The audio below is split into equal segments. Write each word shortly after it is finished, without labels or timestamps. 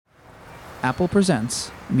Apple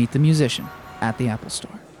presents Meet the Musician at the Apple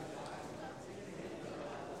Store.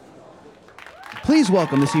 Please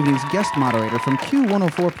welcome this evening's guest moderator from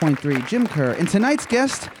Q104.3, Jim Kerr, and tonight's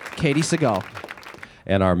guest, Katey Sagal.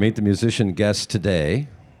 And our Meet the Musician guest today,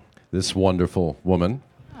 this wonderful woman,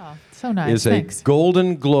 So nice. is Thanks. a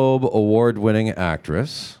Golden Globe award-winning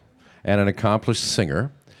actress and an accomplished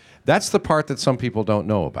singer. That's the part that some people don't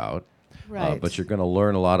know about. Right. But you're going to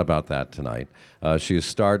learn a lot about that tonight. She has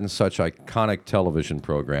starred in such iconic television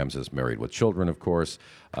programs as Married with Children, of course,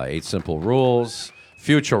 8 Simple Rules,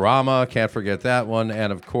 Futurama, can't forget that one,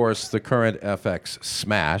 and of course the current FX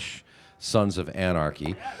smash, Sons of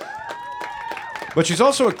Anarchy. But she's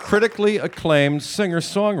also a critically acclaimed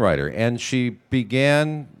singer-songwriter, and she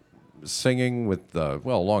began singing with, a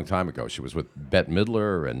long time ago. She was with Bette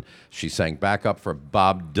Midler, and she sang backup for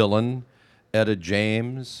Bob Dylan, Etta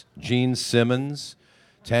James, Gene Simmons,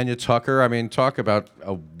 Tanya Tucker. I mean, talk about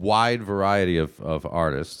a wide variety of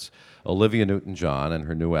artists. Olivia Newton-John, and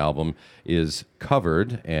her new album is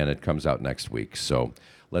Covered, and it comes out next week. So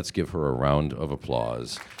let's give her a round of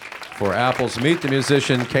applause for Apple's Meet the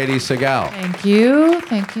Musician, Katey Sagal. Thank you.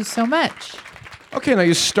 Thank you so much. Okay, now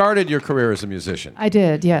you started your career as a musician I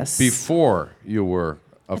did, yes. before you were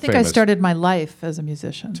a I think I famous started my life as a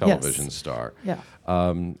musician. television Yes. star. Yeah.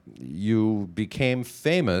 You became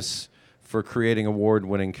famous for creating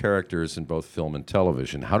award-winning characters in both film and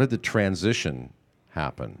television. How did the transition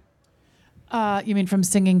happen? You mean from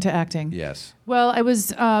singing to acting? Yes. Well, I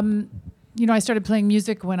was, I started playing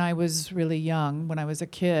music when I was really young, when I was a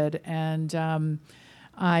kid, and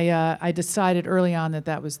I decided early on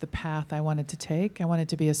that was the path I wanted to take. I wanted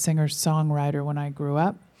to be a singer-songwriter when I grew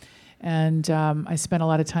up, and I spent a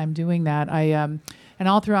lot of time doing that. And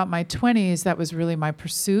all throughout my 20s, that was really my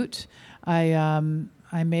pursuit.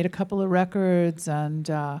 I made a couple of records, and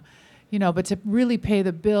but to really pay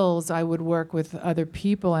the bills, I would work with other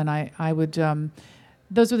people, and I would.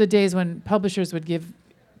 Those were the days when publishers would give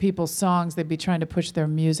people songs. They'd be trying to push their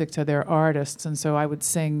music to their artists, and so I would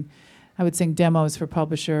sing demos for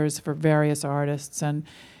publishers for various artists, and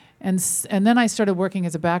then I started working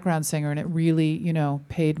as a background singer, and it really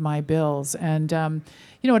paid my bills. And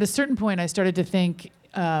at a certain point, I started to think.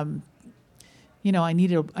 I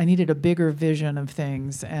needed a bigger vision of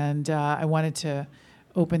things, and I wanted to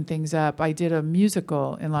open things up. I did a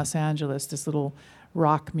musical in Los Angeles, this little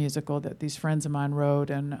rock musical that these friends of mine wrote,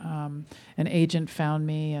 and an agent found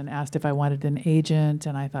me and asked if I wanted an agent,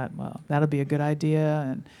 and I thought, well, that'll be a good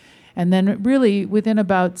idea. And then really within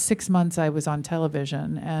about 6 months, I was on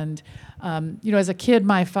television. And as a kid,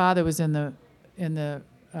 my father was in the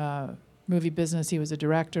movie business. He was a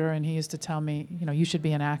director, and he used to tell me, you should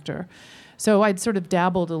be an actor. So I'd sort of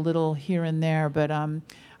dabbled a little here and there, but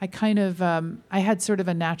I kind of I had sort of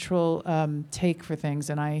a natural take for things,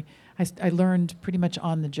 and I learned pretty much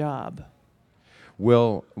on the job.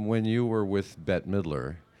 Well, when you were with Bette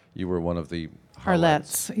Midler, you were one of the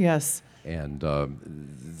harlots. Yes. And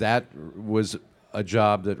that was a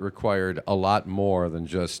job that required a lot more than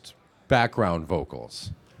just background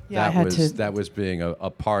vocals. Yeah, That was being a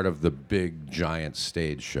part of the big, giant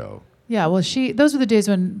stage show. Yeah, well, those were the days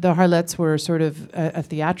when the harlots were sort of a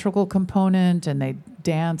theatrical component, and they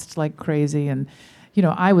danced like crazy. And,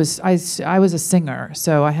 I was a singer,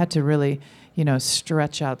 so I had to really,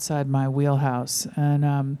 stretch outside my wheelhouse.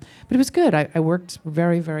 And but it was good. I worked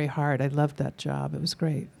very, very hard. I loved that job. It was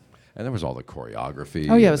great. And there was all the choreography.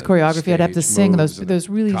 Oh yeah, it was choreography. I'd have to sing those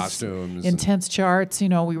really costumes, intense charts. We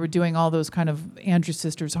were doing all those kind of Andrew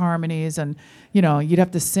Sisters harmonies, and you'd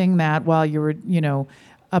have to sing that while you were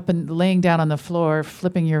up and laying down on the floor,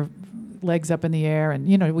 flipping your legs up in the air, and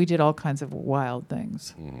we did all kinds of wild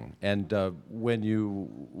things. Mm. And when you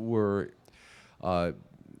were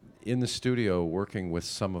in the studio working with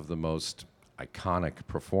some of the most iconic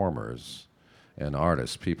performers and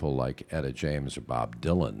artists, people like Etta James or Bob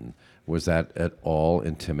Dylan, was that at all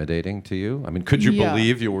intimidating to you? I mean, could you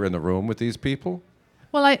believe you were in the room with these people?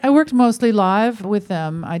 Well, I worked mostly live with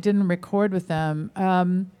them. I didn't record with them.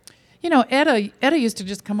 Etta used to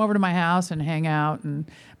just come over to my house and hang out, and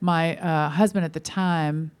my husband at the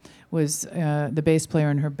time was the bass player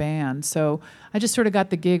in her band. So I just sort of got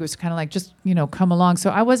the gig. It was kind of like, just, come along. So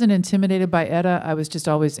I wasn't intimidated by Etta. I was just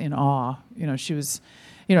always in awe. She was...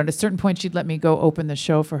 at a certain point, she'd let me go open the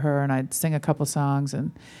show for her, and I'd sing a couple songs,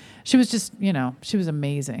 and she was just, she was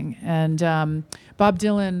amazing. And Bob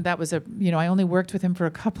Dylan, that was I only worked with him for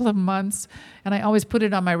a couple of months, and I always put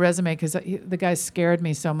it on my resume because the guy scared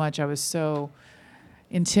me so much. I was so,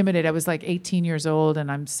 intimidated. I was like 18 years old,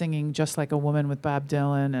 and I'm singing Just Like a Woman with Bob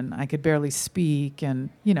Dylan, and I could barely speak, and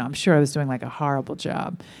I'm sure I was doing like a horrible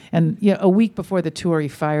job. And a week before the tour, he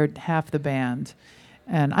fired half the band,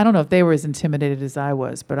 and I don't know if they were as intimidated as I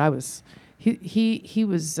was, but I was. He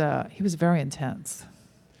was very intense.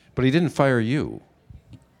 But he didn't fire you.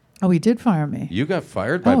 Oh, he did fire me. You got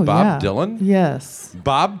fired by Bob Dylan? Yes.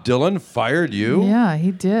 Bob Dylan fired you? Yeah,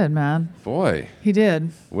 he did, man. Boy. He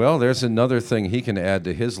did. Well, there's another thing he can add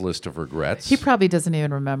to his list of regrets. He probably doesn't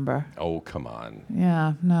even remember. Oh, come on.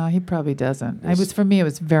 Yeah, no, he probably doesn't. For me, it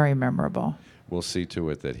was very memorable. We'll see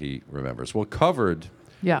to it that he remembers. Well, Covered,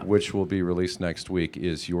 which will be released next week,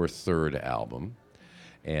 is your third album.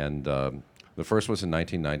 And the first was in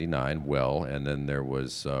 1999, Well, and then there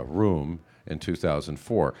was Room in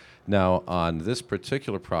 2004. Now, on this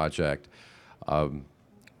particular project, all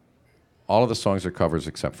of the songs are covers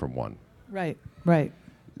except for one. Right.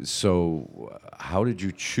 So how did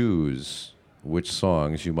you choose which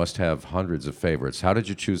songs? You must have hundreds of favorites. How did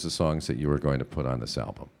you choose the songs that you were going to put on this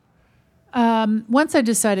album? Once I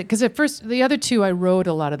decided, because at first, the other two, I wrote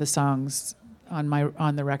a lot of the songs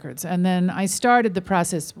on the records. And then I started the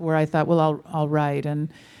process where I thought, well, I'll write. And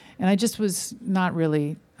I just was not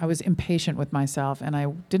really... I was impatient with myself, and I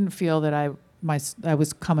didn't feel that I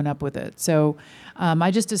was coming up with it. So I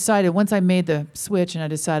just decided, once I made the switch and I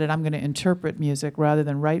decided I'm going to interpret music rather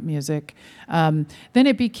than write music, then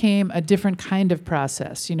it became a different kind of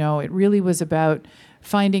process. It really was about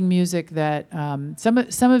finding music that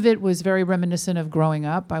some of it was very reminiscent of growing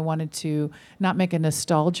up. I wanted to not make a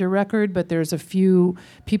nostalgia record, but there's a few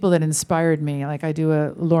people that inspired me. Like I do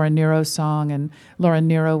a Laura Nyro song, and Laura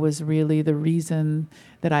Nyro was really the reason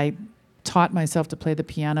that I taught myself to play the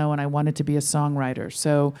piano, and I wanted to be a songwriter.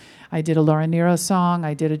 So I did a Laura Nyro song,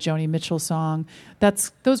 I did a Joni Mitchell song.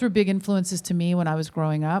 Those were big influences to me when I was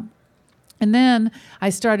growing up. And then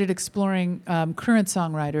I started exploring current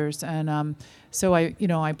songwriters, and so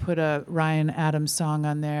I put a Ryan Adams song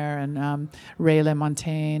on there, and Ray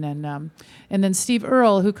LaMontagne, and then Steve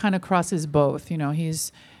Earle, who kind of crosses both.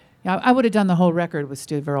 I would have done the whole record with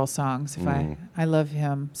Steve Earle songs if I love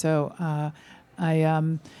him. So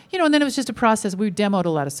and then it was just a process. We demoed a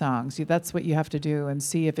lot of songs. That's what you have to do, and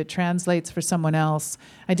see if it translates for someone else.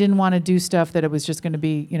 I didn't want to do stuff that it was just going to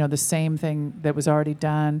be, the same thing that was already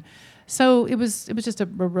done. So it was just a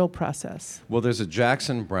real process. Well, there's a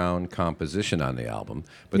Jackson Browne composition on the album,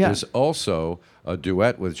 but there's also a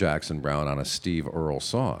duet with Jackson Browne on a Steve Earle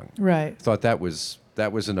song. Right. Thought that was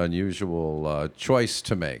an unusual choice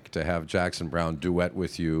to make, to have Jackson Browne duet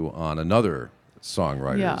with you on another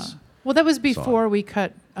songwriter's. Yeah. Well, that was before we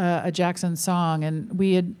cut a Jackson song, and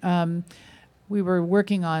we were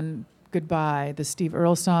working on Goodbye, the Steve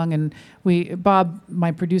Earle song, and Bob,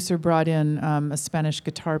 my producer, brought in a Spanish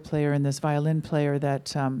guitar player and this violin player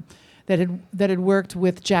that had worked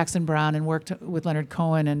with Jackson Browne and worked with Leonard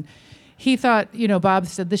Cohen, and he thought, Bob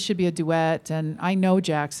said this should be a duet, and I know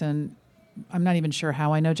Jackson. I'm not even sure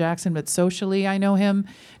how I know Jackson, but socially I know him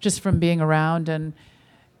just from being around, and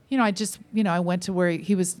I went to where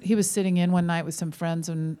he was sitting in one night with some friends,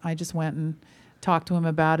 and I just went and talked to him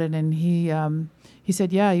about it, and he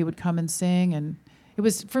said, yeah, he would come and sing, and it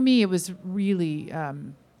was really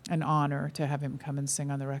an honor to have him come and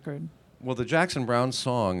sing on the record. Well, the Jackson Browne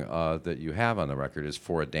song that you have on the record is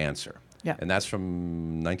For a Dancer. Yeah. And that's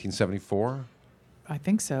from 1974? I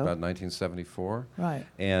think so. About 1974? Right.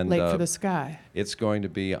 And Late for the Sky. It's going to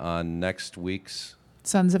be on next week's...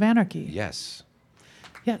 Sons of Anarchy. Yes.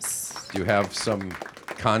 Yes. Do you have some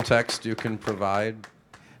context you can provide?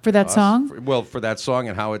 For that song? For that song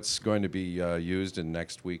and how it's going to be used in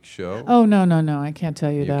next week's show? Oh, no. I can't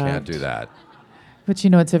tell you that. You can't do that. But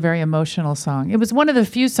it's a very emotional song. It was one of the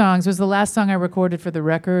few songs. It was the last song I recorded for the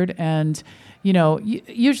record. And,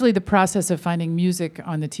 usually the process of finding music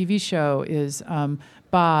on the TV show is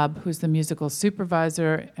Bob, who's the musical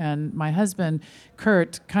supervisor, and my husband,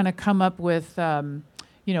 Kurt, kind of come up with...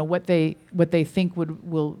 what they think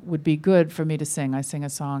would be good for me to sing. I sing a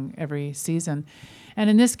song every season, and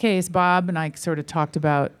in this case, Bob and I sort of talked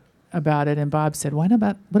about it, and Bob said, "What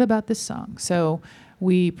about this song?" So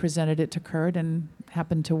we presented it to Kurt, and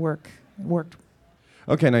happened to work. It worked.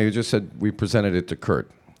 Okay, now you just said we presented it to Kurt.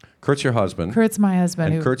 Kurt's your husband. Kurt's my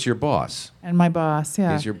husband. And Kurt's your boss. And my boss,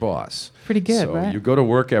 yeah. He's your boss. Pretty good, so right? So you go to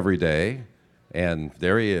work every day, and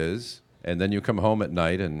there he is, and then you come home at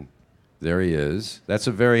night, and there he is. That's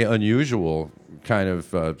a very unusual kind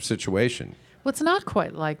of situation. Well, it's not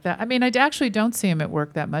quite like that. I mean, I actually don't see him at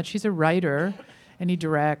work that much. He's a writer, and he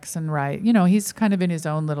directs and writes. He's kind of in his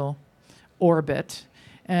own little orbit.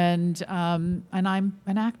 And I'm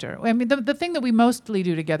an actor. I mean, the thing that we mostly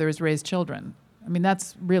do together is raise children. I mean,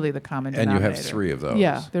 that's really the common And denominator. you have 3 of those.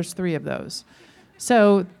 Yeah, there's 3 of those.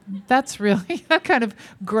 So that's really, that kind of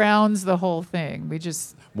grounds the whole thing. We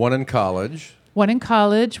just, 1 in college. 1 in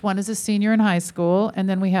college, 1 is a senior in high school, and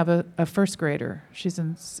then we have a first grader. She's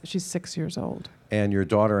 6 years old. And your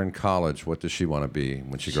daughter in college, what does she want to be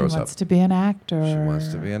when she grows She up? wants to be an actor. She wants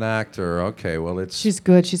to be an actor. Okay, well, it's... She's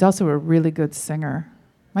good. She's also a really good singer.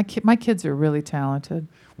 My kids are really talented.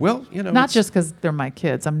 Well, you know... Not it's- just because they're my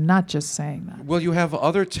kids. I'm not just saying that. Well, you have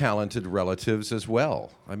other talented relatives as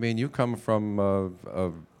well. I mean, you come from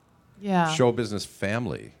a Yeah. show business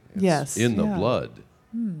family. It's Yes, in the yeah. blood.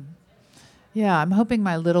 Yeah, I'm hoping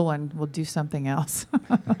my little one will do something else.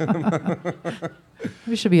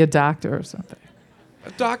 We should be a doctor or something.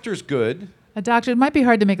 A doctor's good. A doctor. It might be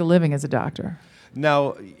hard to make a living as a doctor.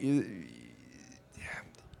 Now,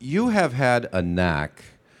 you have had a knack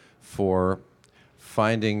for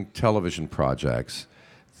finding television projects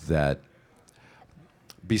that,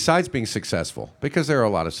 besides being successful, because there are a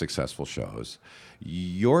lot of successful shows,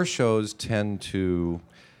 your shows tend to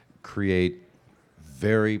create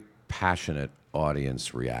very passionate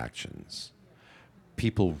audience reactions.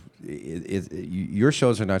 People, your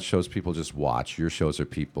shows are not shows people just watch. Your shows are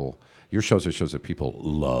shows that people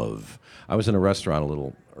love. I was in a restaurant a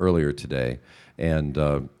little earlier today, and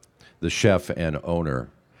the chef and owner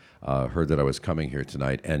heard that I was coming here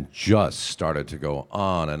tonight and just started to go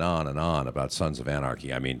on and on and on about Sons of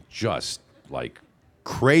Anarchy. I mean, just like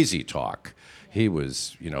crazy talk. He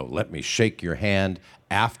was, let me shake your hand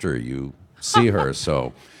after you see her.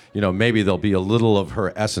 So, maybe there'll be a little of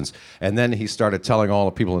her essence. And then he started telling all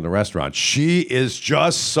the people in the restaurant, she is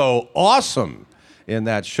just so awesome in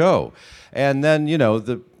that show. And then,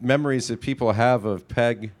 the memories that people have of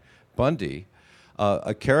Peg Bundy,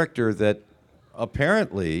 a character that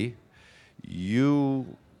apparently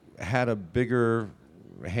you had a bigger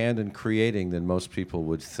hand in creating than most people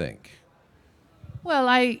would think.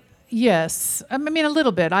 Well, yes. I mean, a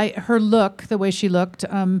little bit. Her look, the way she looked.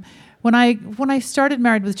 When I started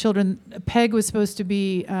Married with Children, Peg was supposed to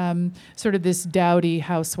be sort of this dowdy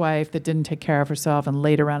housewife that didn't take care of herself and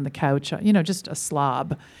laid around the couch, just a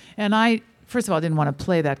slob. And I, first of all, didn't want to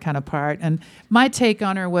play that kind of part. And my take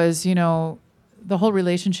on her was, the whole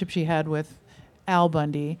relationship she had with Al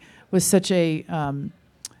Bundy was such a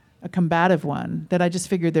combative one that I just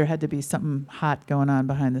figured there had to be something hot going on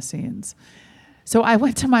behind the scenes. So I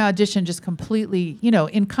went to my audition just completely,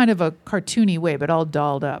 in kind of a cartoony way, but all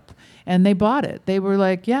dolled up. And they bought it. They were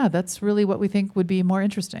like, yeah, that's really what we think would be more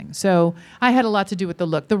interesting. So I had a lot to do with the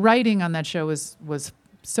look. The writing on that show was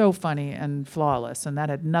so funny and flawless, and that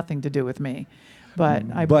had nothing to do with me.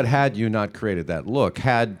 But had you not created that look,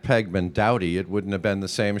 had Peg been dowdy, it wouldn't have been the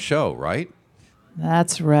same show, right?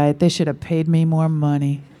 That's right. They should have paid me more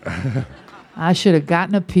money. I should have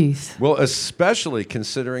gotten a piece. Well, especially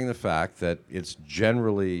considering the fact that it's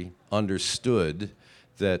generally understood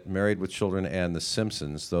that Married with Children and The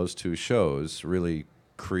Simpsons, those 2 shows, really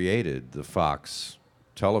created the Fox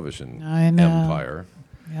television empire.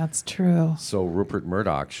 That's true. So Rupert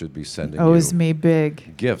Murdoch should be sending Owes you me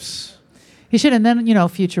big. gifts. He should. And then,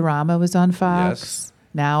 Futurama was on Fox. Yes.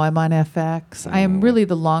 Now I'm on FX. I am really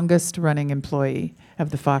the longest running employee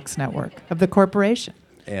of the Fox network, of the corporation.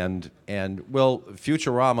 And well,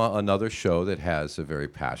 Futurama, another show that has a very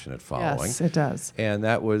passionate following. Yes, it does. And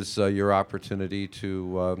that was your opportunity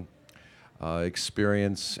to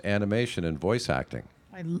experience animation and voice acting.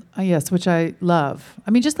 Yes, which I love.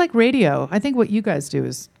 I mean, just like radio, I think what you guys do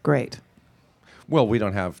is great. Well, we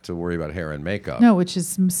don't have to worry about hair and makeup. No, which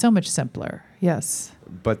is so much simpler. Yes.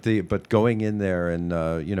 But going in there and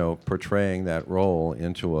portraying that role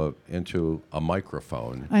into a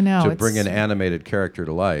microphone, I know, to bring an animated character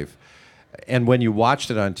to life, and when you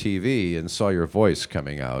watched it on TV and saw your voice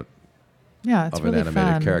coming out Yeah, it's of an really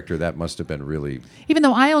animated fun. character, that must have been really... Even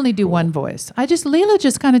though I only do one voice. Leela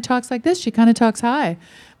just kind of talks like this. She kind of talks high.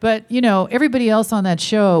 But, everybody else on that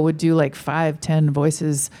show would do like 5, 10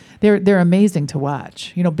 voices. They're amazing to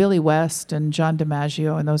watch. Billy West and John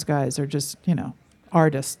DiMaggio and those guys are just,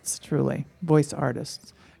 artists, truly. Voice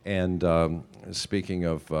artists. And speaking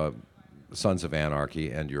of Sons of Anarchy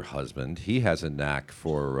and your husband, he has a knack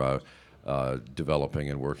for developing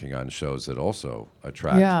and working on shows that also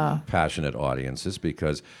attract passionate audiences,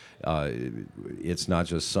 because it's not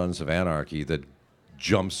just Sons of Anarchy that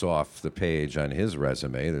jumps off the page on his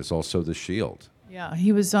resume. There's also The Shield. Yeah,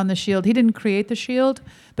 he was on The Shield. He didn't create The Shield,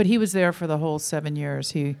 but he was there for the whole 7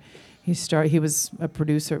 years. He was a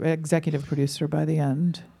producer, executive producer by the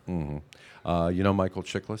end. Mm-hmm. Michael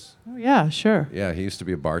Chiklis? Oh, yeah, sure. Yeah, he used to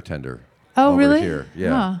be a bartender. Oh, over really? Here. Yeah,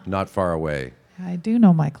 Huh. not far away. I do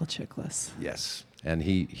know Michael Chiklis. Yes, and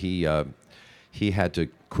he he had to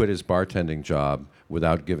quit his bartending job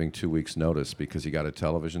without giving 2 weeks' notice because he got a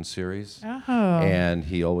television series. Oh. And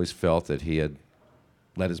he always felt that he had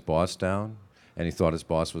let his boss down, and he thought his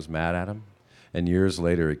boss was mad at him. And years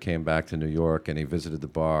later, he came back to New York, and he visited the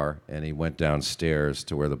bar, and he went downstairs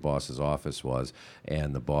to where the boss's office was,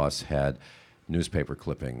 and the boss had newspaper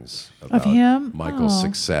clippings about him? Michael's Oh.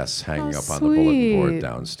 success hanging How up on the bulletin board sweet.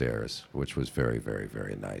 downstairs, which was very, very,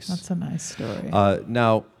 very nice. That's a nice story.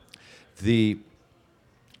 Now, the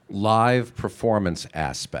live performance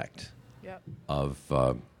aspect Yep.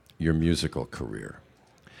 of your musical career,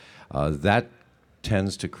 that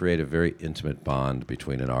tends to create a very intimate bond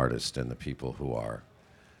between an artist and the people who are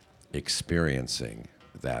experiencing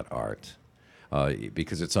that art,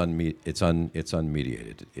 because it's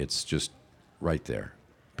unmediated. It's just right there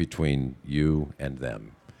between you and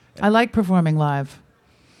them. I like performing live.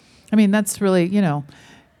 I mean, that's really, and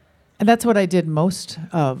that's what I did most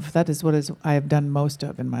of. That is what I have done most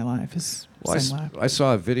of in my life is sing live. I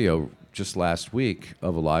saw a video just last week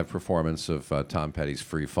of a live performance of Tom Petty's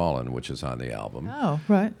Free Fallin', which is on the album. Oh,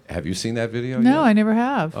 right. Have you seen that video No, yet? I never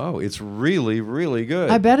have. Oh, it's really, really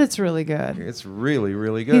good. I bet it's really good. It's really,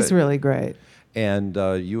 really good. He's really great. And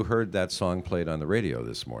you heard that song played on the radio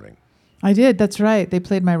this morning. I did. That's right. They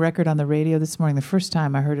played my record on the radio this morning, the first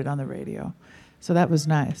time I heard it on the radio. So that was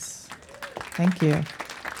nice. Thank you.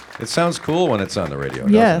 It sounds cool when it's on the radio,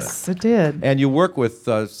 doesn't Yes, it did. it? And you work with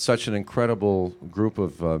such an incredible group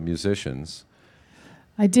of musicians.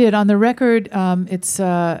 I did. On the record, it's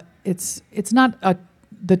not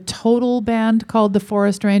the total band called the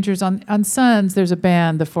Forest Rangers. On Sons, there's a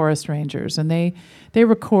band, the Forest Rangers, and they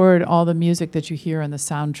record all the music that you hear on the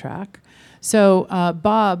soundtrack. So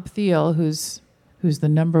Bob Thiel, who's the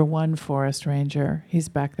 #1 Forest Ranger, he's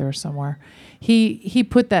back there somewhere. He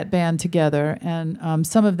put that band together, and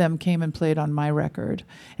some of them came and played on my record.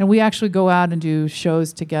 And we actually go out and do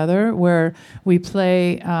shows together where we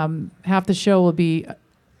play. Half the show will be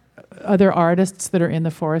other artists that are in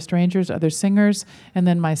the Forest Rangers, other singers, and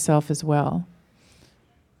then myself as well.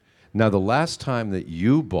 Now, the last time that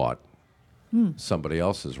you bought somebody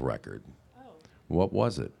else's record, what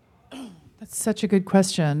was it? That's such a good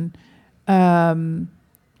question.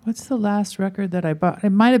 What's the last record that I bought? It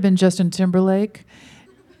might have been Justin Timberlake.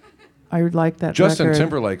 I liked that Justin record.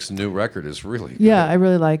 Timberlake's new record is really Yeah, good. I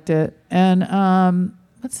really liked it. And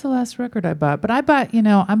what's the last record I bought? But I bought,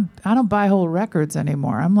 I don't buy whole records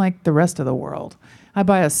anymore. I'm like the rest of the world. I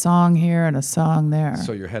buy a song here and a song there.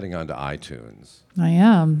 So you're heading on to iTunes. I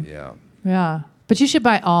am. Yeah. Yeah. But you should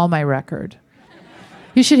buy all my record.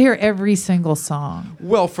 You should hear every single song.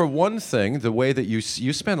 Well, for one thing, the way that you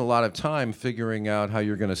spend a lot of time figuring out how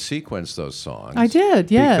you're going to sequence those songs. I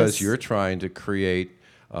did, yes. Because you're trying to create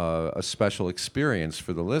a special experience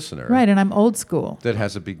for the listener. Right, and I'm old school. That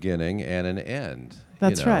has a beginning and an end.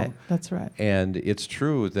 That's right. That's right. And it's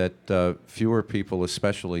true that fewer people,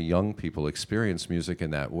 especially young people, experience music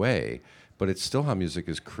in that way, but it's still how music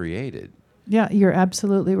is created. Yeah, you're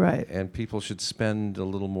absolutely right. And people should spend a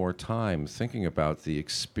little more time thinking about the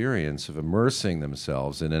experience of immersing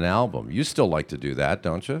themselves in an album. You still like to do that,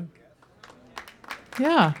 don't you?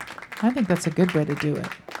 Yeah, I think that's a good way to do it.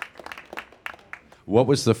 What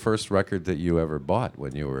was the first record that you ever bought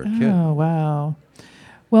when you were a kid? Oh, wow.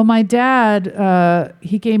 Well, my dad,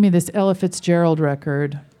 he gave me this Ella Fitzgerald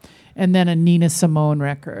record and then a Nina Simone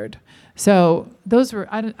record. So those were,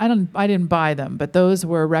 I didn't buy them, but those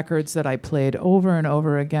were records that I played over and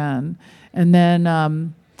over again. And then,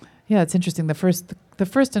 yeah, it's interesting. The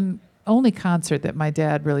first and only concert that my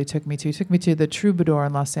dad really took me to the Troubadour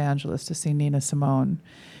in Los Angeles to see Nina Simone.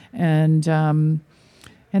 And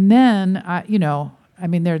then,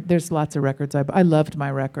 there's lots of records. I loved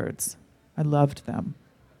my records. I loved them.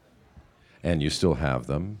 And you still have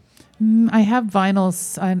them? I have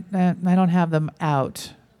vinyls. I don't have them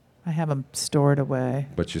out. I have them stored away.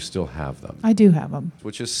 But you still have them. I do have them.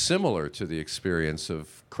 Which is similar to the experience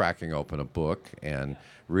of cracking open a book and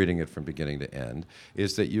reading it from beginning to end,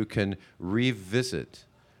 is that you can revisit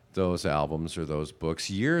those albums or those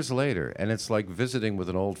books years later, and it's like visiting with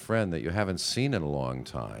an old friend that you haven't seen in a long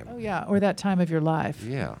time. Oh, yeah, or that time of your life.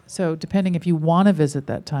 Yeah. So depending if you want to visit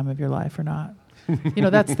that time of your life or not.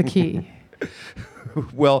 That's the key.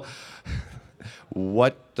 Well,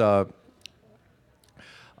 what...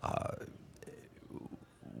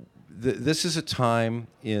 this is a time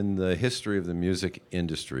in the history of the music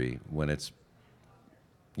industry when it's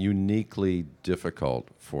uniquely difficult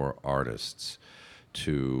for artists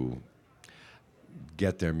to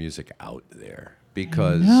get their music out there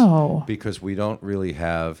because we don't really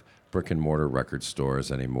have brick and mortar record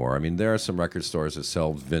stores anymore. I mean, there are some record stores that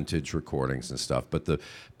sell vintage recordings and stuff, but the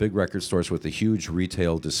big record stores with the huge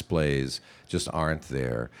retail displays just aren't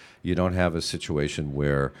there. You don't have a situation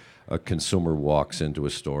where a consumer walks into a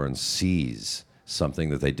store and sees something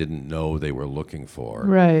that they didn't know they were looking for.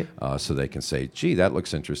 Right. So they can say, gee, that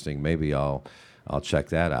looks interesting. Maybe I'll check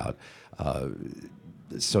that out.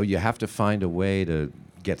 So you have to find a way to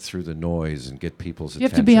get through the noise and get people's attention. You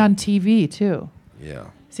have to be on TV, too. Yeah.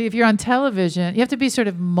 See, if you're on television, you have to be sort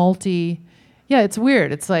of yeah, it's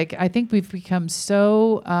weird. It's like, I think we've become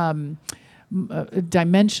so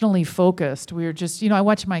dimensionally focused. We're just, I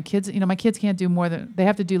watch my kids, my kids can't do more than, they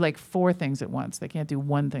have to do like 4 things at once. They can't do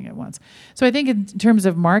one thing at once. So I think in terms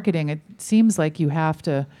of marketing, it seems like you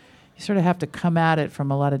sort of have to come at it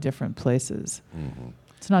from a lot of different places. Mm-hmm.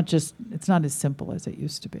 It's not as simple as it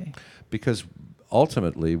used to be. Because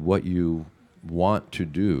ultimately what you want to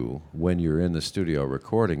do when you're in the studio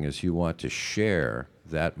recording is you want to share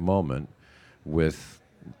that moment with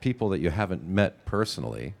people that you haven't met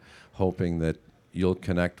personally, hoping that you'll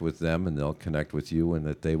connect with them and they'll connect with you and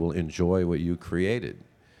that they will enjoy what you created.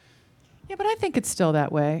 Yeah, but I think it's still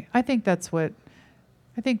that way. I think that's what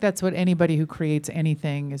anybody who creates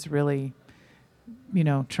anything is really,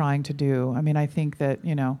 trying to do. I mean, I think that,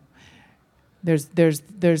 there's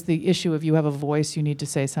the issue of you have a voice, you need to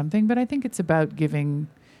say something, but I think it's about giving.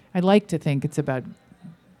 I like to think it's about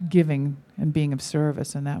giving and being of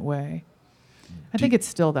service in that way. I think it's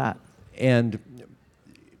still that. And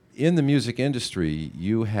in the music industry,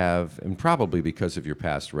 you have, and probably because of your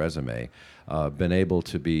past resume, been able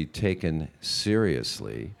to be taken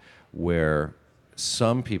seriously, where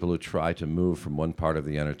some people who try to move from one part of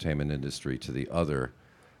the entertainment industry to the other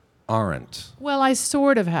aren't. Well, I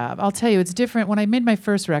sort of have. I'll tell you, it's different. When I made my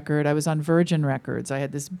first record, I was on Virgin Records. I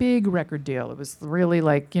had this big record deal. It was really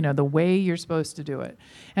like, the way you're supposed to do it.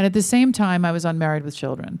 And at the same time, I was on Married with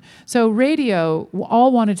Children. So radio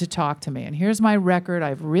all wanted to talk to me. And here's my record.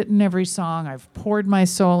 I've written every song. I've poured my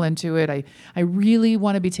soul into it. I really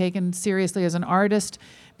want to be taken seriously as an artist.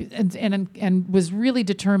 And was really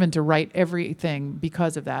determined to write everything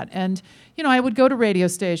because of that. And, I would go to radio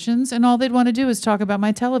stations and all they'd want to do is talk about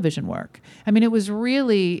my television work. I mean, it was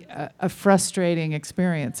really a frustrating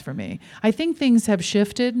experience for me. I think things have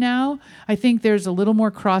shifted now. I think there's a little more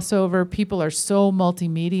crossover. People are so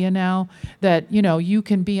multimedia now that, you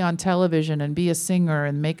can be on television and be a singer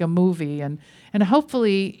and make a movie. And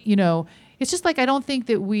hopefully, it's just like I don't think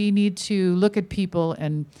that we need to look at people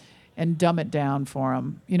and dumb it down for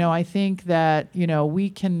them. I think that,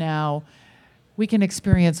 we can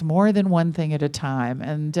experience more than one thing at a time.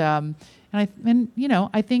 And I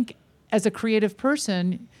think as a creative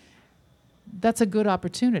person, that's a good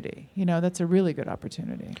opportunity. That's a really good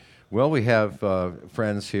opportunity. Well, we have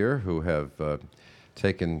friends here who have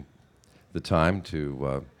taken the time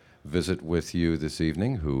to visit with you this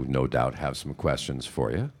evening, who no doubt have some questions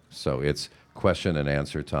for you. So it's question and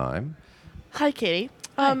answer time. Hi, Katey.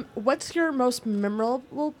 What's your most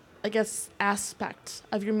memorable, aspect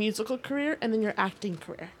of your musical career and then your acting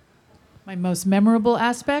career? My most memorable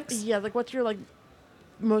aspects? Yeah, what's your,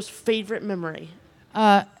 most favorite memory?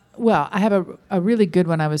 Well, I have a really good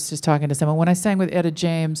one. I was just talking to someone. When I sang with Etta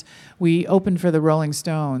James, we opened for the Rolling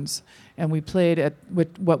Stones, and we played at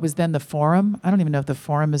what was then the Forum. I don't even know if the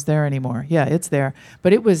Forum is there anymore. Yeah, it's there.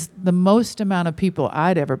 But it was the most amount of people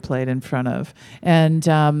I'd ever played in front of. And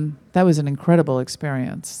that was an incredible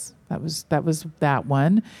experience. That was that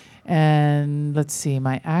one. And let's see,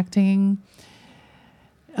 my acting.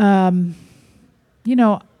 I've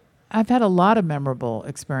had a lot of memorable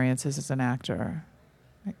experiences as an actor.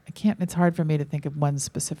 I can't, it's hard for me to think of one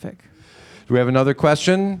specific. Do we have another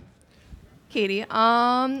question? Katey,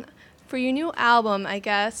 for your new album,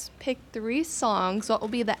 pick 3 songs. What will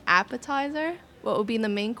be the appetizer? What will be the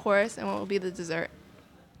main course? And what will be the dessert?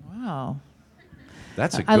 Wow.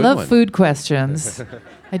 That's a good I love one. food questions.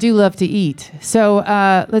 I do love to eat. So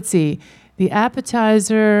let's see. The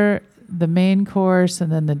appetizer, the main course,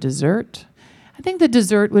 and then the dessert. I think the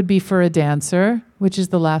dessert would be For a Dancer, which is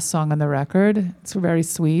the last song on the record. It's very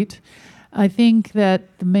sweet. I think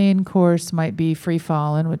that the main course might be Free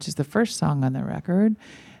Fallin', which is the first song on the record.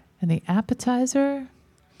 And the appetizer,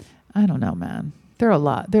 I don't know, man. They're a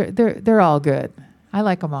lot. They're all good. I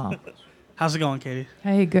like them all. How's it going, Katey?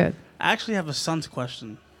 Hey, good. I actually have a son's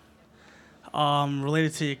question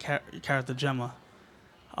related to your character, Gemma.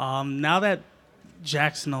 Now that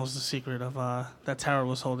Jackson knows the secret of that Tara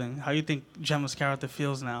was holding, how do you think Gemma's character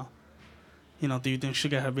feels now? Do you think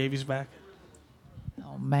she'll get her babies back?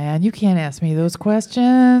 Oh, man, you can't ask me those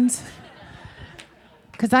questions.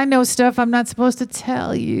 Because I know stuff I'm not supposed to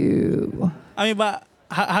tell you. I mean, but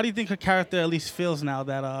how do you think her character at least feels now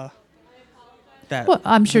that that? Well,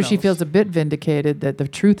 I'm sure she knows? feels a bit vindicated that the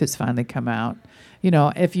truth has finally come out.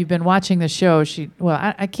 If you've been watching the show,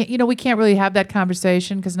 I can't, we can't really have that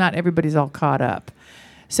conversation because not everybody's all caught up.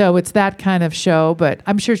 So it's that kind of show, but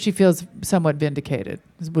I'm sure she feels somewhat vindicated,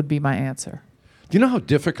 would be my answer. Do you know how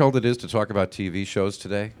difficult it is to talk about TV shows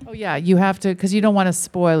today? Oh, yeah, you have to, because you don't want to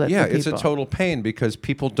spoil it Yeah, for it's a people. total pain because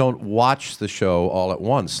people don't watch the show all at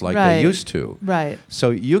once like Right. they used to. Right. So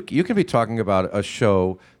you can be talking about a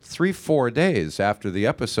show 3-4 days after the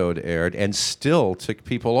episode aired and still tick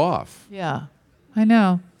people off. Yeah, I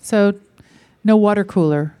know. So no water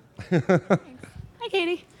cooler. Hi,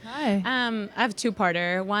 Katie. Hi. I have a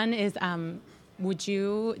two-parter. One is, would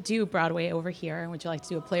you do Broadway over here? Would you like to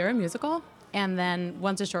do a play or a musical? And then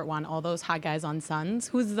one's a short one. All those hot guys on Sons.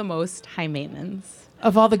 Who's the most high maintenance?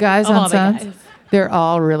 Of all the guys Of on all the Sons, guys. they're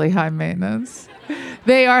all really high maintenance.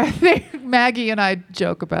 They are. Maggie and I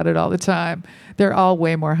joke about it all the time. They're all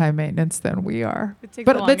way more high maintenance than we are. It takes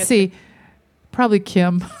But the let's longest. see. Probably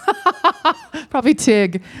Kim. Probably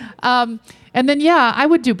Tig. And then, yeah, I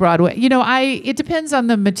would do Broadway. It depends on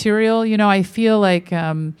the material. I feel like,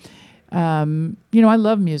 I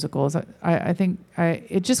love musicals. I think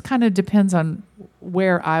it just kind of depends on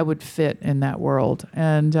where I would fit in that world.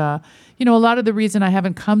 And, a lot of the reason I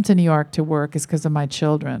haven't come to New York to work is because of my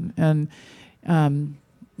children. And,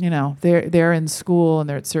 they're in school and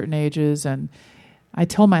they're at certain ages. And I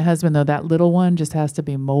told my husband, though, that little one just has to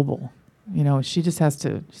be mobile. She's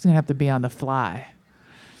going to have to be on the fly.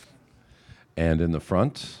 And in the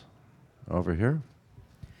front, over here.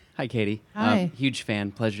 Hi, Katie. Hi. Huge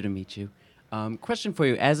fan. Pleasure to meet you. Question for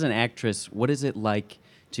you. As an actress, what is it like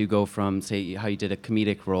to go from, say, how you did a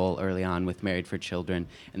comedic role early on with Married for Children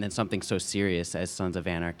and then something so serious as Sons of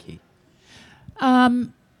Anarchy? I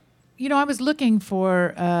was looking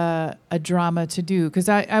for a drama to do because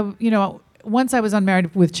once I was on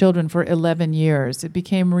Married with Children for 11 years, it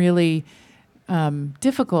became really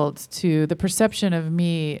difficult the perception of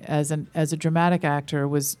me as a dramatic actor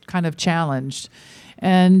was kind of challenged.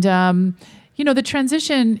 And, the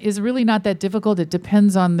transition is really not that difficult. It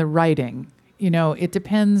depends on the writing. It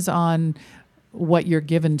depends on what you're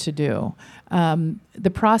given to do. The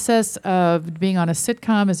process of being on a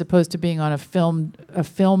sitcom as opposed to being on a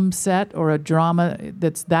film set or a drama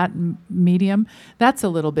that's that medium, that's a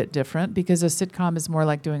little bit different because a sitcom is more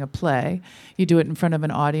like doing a play. You do it in front of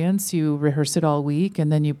an audience, you rehearse it all week,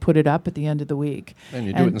 and then you put it up at the end of the week. And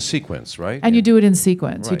you do it in sequence, right? And you do it in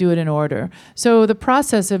sequence. You Right. do it in order. So the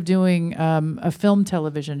process of doing a film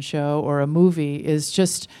television show or a movie is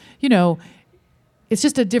just, it's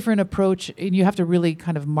just a different approach, and you have to really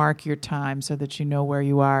kind of mark your time so that you know where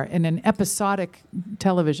you are. In an episodic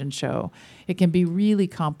television show, it can be really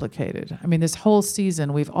complicated. I mean, this whole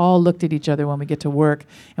season, we've all looked at each other when we get to work,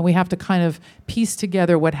 and we have to kind of piece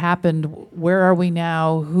together what happened, where are we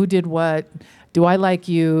now, who did what, do I like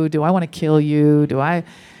you, do I want to kill you, do I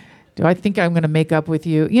think I'm going to make up with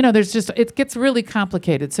you? It gets really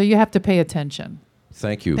complicated, so you have to pay attention.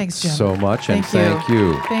 Thank you Thanks, Jim. so much, and Thank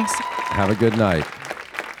you. thank you. Thanks. Have a good night.